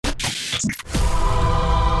This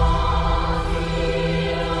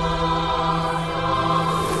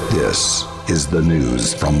is the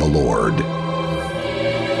news from the Lord.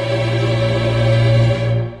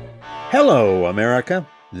 Hello, America.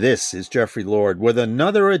 This is Jeffrey Lord with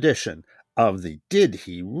another edition of the Did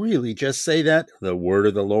He Really Just Say That? The Word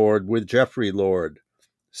of the Lord with Jeffrey Lord.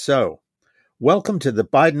 So, welcome to the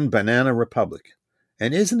Biden Banana Republic.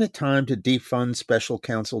 And isn't it time to defund Special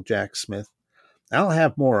Counsel Jack Smith? I'll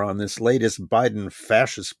have more on this latest Biden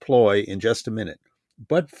fascist ploy in just a minute.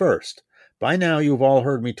 But first, by now you've all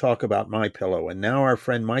heard me talk about MyPillow, and now our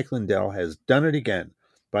friend Mike Lindell has done it again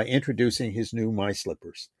by introducing his new My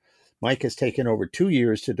Slippers. Mike has taken over 2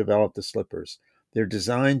 years to develop the slippers. They're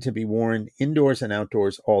designed to be worn indoors and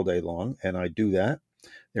outdoors all day long, and I do that.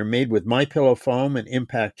 They're made with MyPillow foam and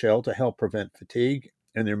impact gel to help prevent fatigue,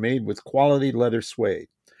 and they're made with quality leather suede.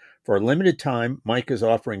 For a limited time, Mike is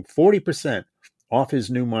offering 40% off his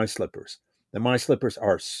new My Slippers. The My Slippers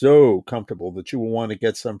are so comfortable that you will want to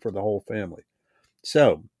get some for the whole family.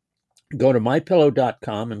 So, go to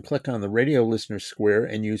mypillow.com and click on the radio listener square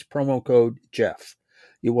and use promo code Jeff.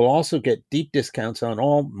 You will also get deep discounts on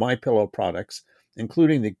all MyPillow products,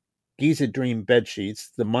 including the Giza Dream bed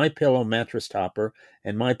sheets, the MyPillow mattress topper,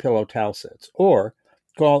 and MyPillow towel sets. Or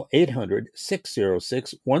call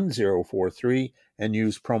 800-606-1043 and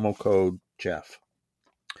use promo code Jeff.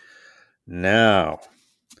 Now,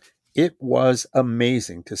 it was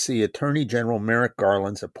amazing to see Attorney General Merrick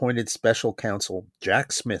Garland's appointed special counsel,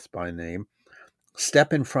 Jack Smith by name,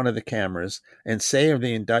 step in front of the cameras and say of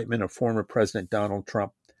the indictment of former President Donald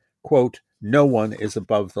Trump, quote, "No one is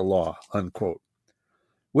above the law," unquote.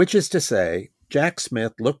 Which is to say, Jack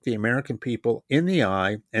Smith looked the American people in the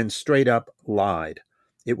eye and straight up lied.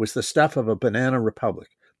 It was the stuff of a banana republic.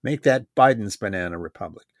 Make that Biden's banana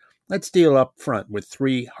republic. Let's deal up front with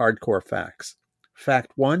 3 hardcore facts.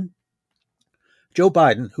 Fact 1, Joe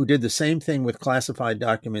Biden, who did the same thing with classified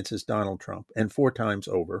documents as Donald Trump, and 4 times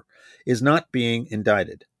over, is not being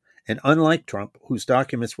indicted. And unlike Trump, whose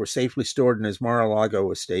documents were safely stored in his Mar-a-Lago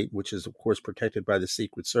estate, which is, of course, protected by the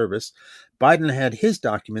Secret Service, Biden had his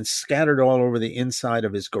documents scattered all over the inside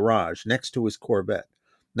of his garage next to his Corvette,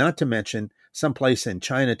 not to mention someplace in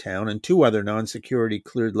Chinatown and 2 other non-security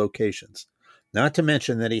cleared locations. Not to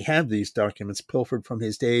mention that he had these documents pilfered from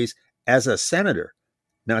his days as a senator,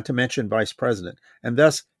 not to mention vice president, and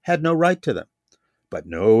thus had no right to them. But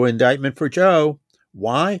no indictment for Joe.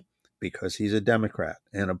 Why? Because he's a Democrat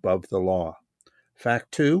and above the law.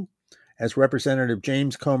 Fact 2, as Representative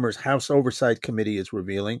James Comer's House Oversight Committee is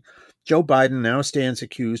revealing, Joe Biden now stands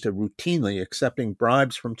accused of routinely accepting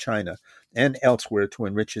bribes from China and elsewhere to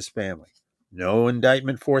enrich his family. No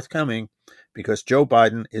indictment forthcoming because Joe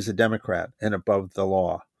Biden is a Democrat and above the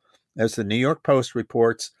law. As the New York Post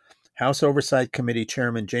reports, House Oversight Committee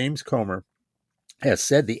Chairman James Comer has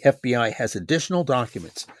said the FBI has additional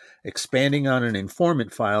documents expanding on an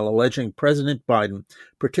informant file alleging President Biden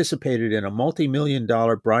participated in a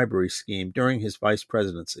multi-million-dollar bribery scheme during his vice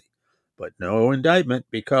presidency. But no indictment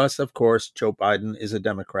because, of course, Joe Biden is a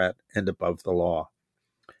Democrat and above the law.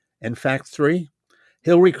 And fact 3,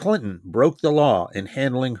 Hillary Clinton broke the law in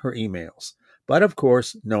handling her emails. But, of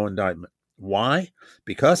course, no indictment. Why?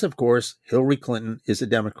 Because, of course, Hillary Clinton is a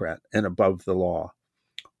Democrat and above the law.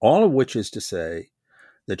 All of which is to say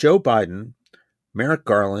that Joe Biden, Merrick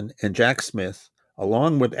Garland, and Jack Smith,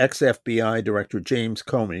 along with ex-FBI Director James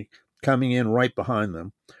Comey coming in right behind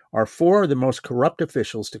them, are 4 of the most corrupt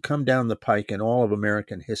officials to come down the pike in all of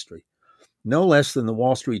American history. No less than the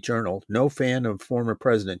Wall Street Journal, no fan of former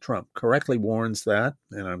President Trump, correctly warns that,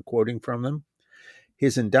 and I'm quoting from them,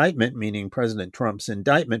 his indictment, meaning President Trump's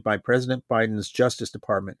indictment by President Biden's Justice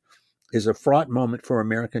Department, is a fraught moment for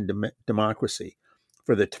American democracy.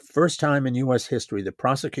 For the first time in U.S. history, the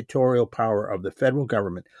prosecutorial power of the federal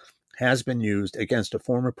government has been used against a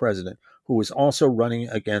former president who is also running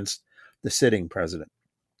against the sitting president.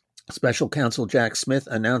 Special counsel Jack Smith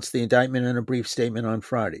announced the indictment in a brief statement on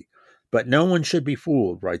Friday. But no one should be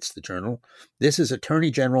fooled, writes the Journal. This is Attorney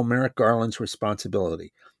General Merrick Garland's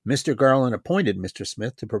responsibility. Mr. Garland appointed Mr.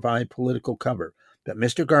 Smith to provide political cover. But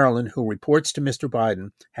Mr. Garland, who reports to Mr.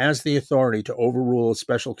 Biden, has the authority to overrule a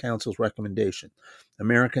special counsel's recommendation.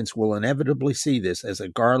 Americans will inevitably see this as a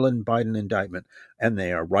Garland-Biden indictment, and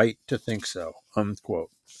they are right to think so,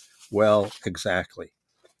 unquote. Well, exactly.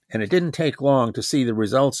 And it didn't take long to see the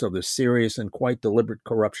results of this serious and quite deliberate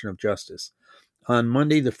corruption of justice. On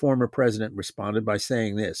Monday, the former president responded by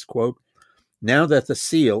saying this, quote, "Now that the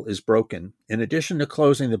seal is broken, in addition to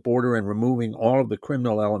closing the border and removing all of the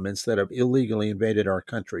criminal elements that have illegally invaded our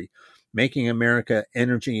country, making America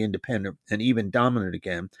energy independent and even dominant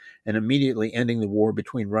again, and immediately ending the war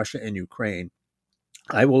between Russia and Ukraine,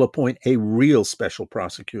 I will appoint a real special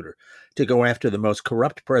prosecutor to go after the most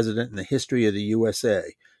corrupt president in the history of the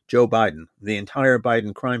USA, Joe Biden, the entire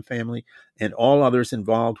Biden crime family, and all others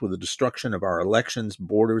involved with the destruction of our elections,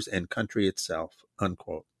 borders, and country itself."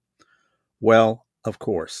 Unquote. Well, of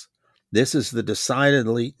course, this is the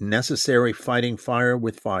decidedly necessary fighting fire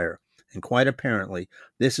with fire, and quite apparently,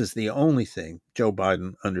 this is the only thing Joe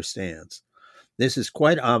Biden understands. This is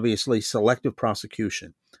quite obviously selective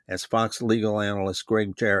prosecution, as Fox legal analyst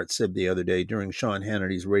Greg Jarrett said the other day during Sean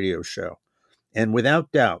Hannity's radio show. And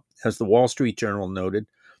without doubt, as the Wall Street Journal noted,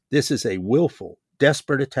 this is a willful,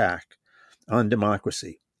 desperate attack on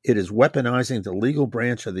democracy. It is weaponizing the legal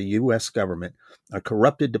branch of the U.S. government, a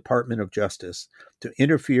corrupted Department of Justice, to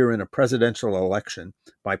interfere in a presidential election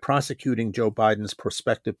by prosecuting Joe Biden's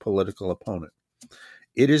prospective political opponent.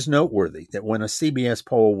 It is noteworthy that when a CBS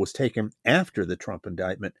poll was taken after the Trump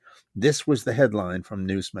indictment, this was the headline from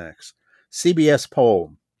Newsmax. CBS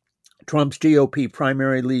poll, Trump's GOP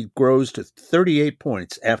primary lead grows to 38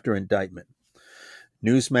 points after indictment.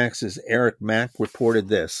 Newsmax's Eric Mack reported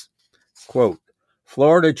this, quote,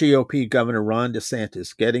 "Florida GOP Governor Ron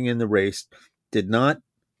DeSantis getting in the race did not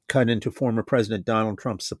cut into former President Donald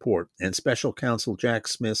Trump's support, and special counsel Jack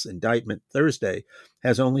Smith's indictment Thursday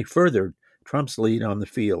has only furthered Trump's lead on the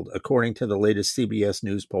field, according to the latest CBS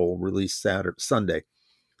News poll released Sunday.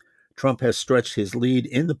 Trump has stretched his lead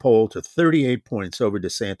in the poll to 38 points over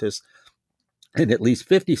DeSantis and at least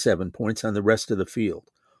 57 points on the rest of the field.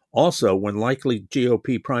 Also, when likely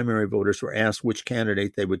GOP primary voters were asked which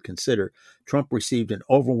candidate they would consider, Trump received an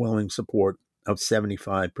overwhelming support of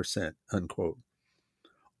 75%, unquote.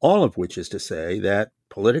 All of which is to say that,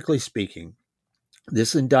 politically speaking,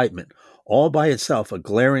 this indictment, all by itself a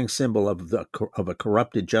glaring symbol of a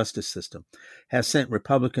corrupted justice system, has sent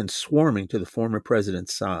Republicans swarming to the former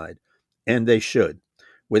president's side, and they should.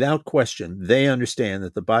 Without question, they understand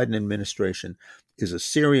that the Biden administration is a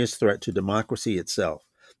serious threat to democracy itself,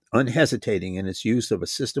 unhesitating in its use of a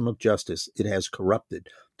system of justice it has corrupted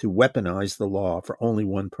to weaponize the law for only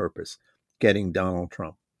one purpose, getting Donald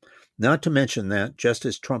Trump. Not to mention that, just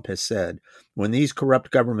as Trump has said, when these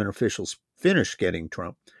corrupt government officials finish getting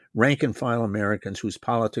Trump, rank-and-file Americans whose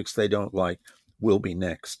politics they don't like will be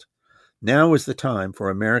next. Now is the time for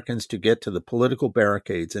Americans to get to the political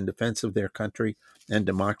barricades in defense of their country and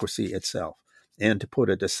democracy itself, and to put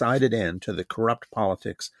a decided end to the corrupt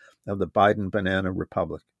politics of the Biden banana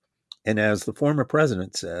republic. And as the former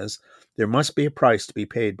president says, there must be a price to be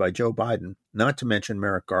paid by Joe Biden, not to mention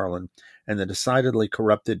Merrick Garland, and the decidedly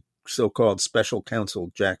corrupted so-called special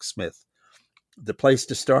counsel Jack Smith. The place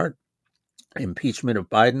to start? Impeachment of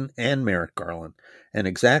Biden and Merrick Garland. And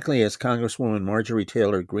exactly as Congresswoman Marjorie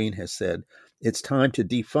Taylor Greene has said, it's time to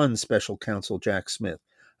defund special counsel Jack Smith,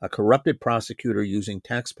 a corrupted prosecutor using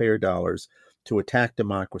taxpayer dollars to attack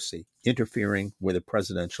democracy, interfering with a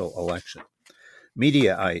presidential election.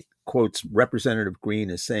 Mediaite quotes Representative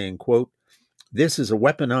Greene as saying, quote, "This is a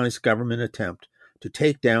weaponized government attempt to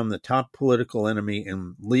take down the top political enemy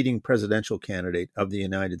and leading presidential candidate of the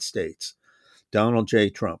United States, Donald J.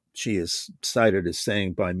 Trump." She is cited as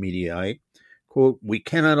saying by Mediaite, quote, "We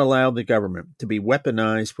cannot allow the government to be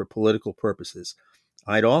weaponized for political purposes.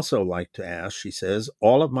 I'd also like to ask," she says,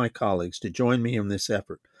 "all of my colleagues to join me in this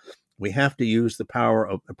effort. We have to use the power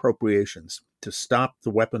of appropriations to stop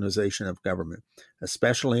the weaponization of government,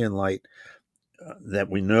 especially in light that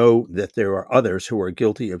we know that there are others who are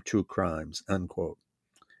guilty of true crimes," unquote.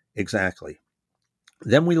 Exactly.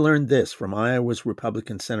 Then we learned this from Iowa's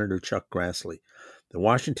Republican Senator Chuck Grassley. The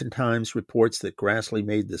Washington Times reports that Grassley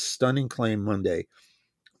made the stunning claim Monday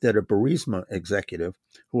that a Burisma executive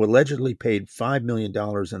who allegedly paid $5 million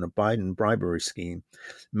in a Biden bribery scheme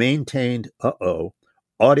maintained,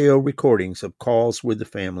 audio recordings of calls with the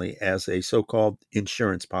family as a so-called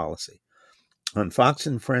insurance policy. On Fox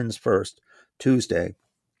and Friends First, Tuesday,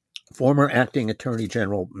 former acting Attorney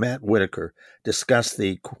General Matt Whitaker discussed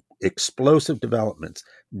the explosive developments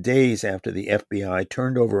days after the FBI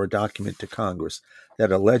turned over a document to Congress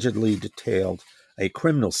that allegedly detailed a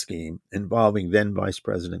criminal scheme involving then Vice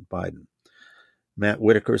President Biden. Matt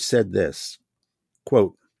Whitaker said this,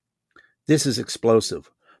 quote, "This is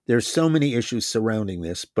explosive. There's so many issues surrounding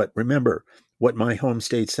this, but remember what my home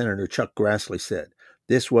state Senator Chuck Grassley said.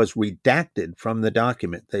 This was redacted from the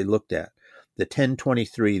document they looked at, the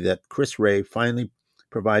 1023 that Chris Wray finally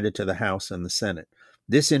provided to the House and the Senate.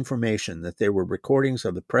 This information that there were recordings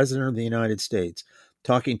of the President of the United States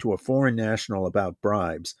talking to a foreign national about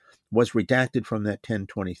bribes was redacted from that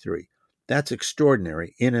 1023. That's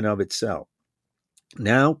extraordinary in and of itself.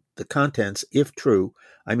 Now, the contents, if true,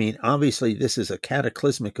 I mean, obviously this is a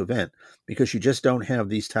cataclysmic event because you just don't have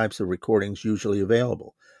these types of recordings usually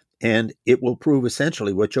available. And it will prove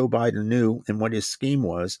essentially what Joe Biden knew and what his scheme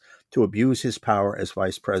was to abuse his power as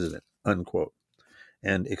vice president, unquote.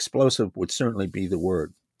 And explosive would certainly be the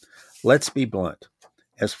word. Let's be blunt.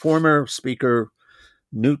 As former Speaker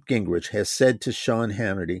Newt Gingrich has said to Sean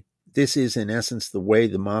Hannity, this is in essence the way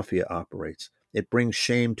the mafia operates. It brings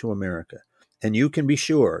shame to America. And you can be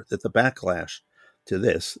sure that the backlash to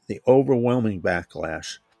this, the overwhelming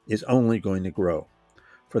backlash, is only going to grow.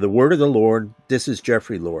 For the word of the Lord, this is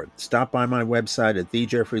Jeffrey Lord. Stop by my website at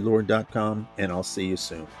thejeffreylord.com, and I'll see you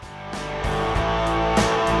soon.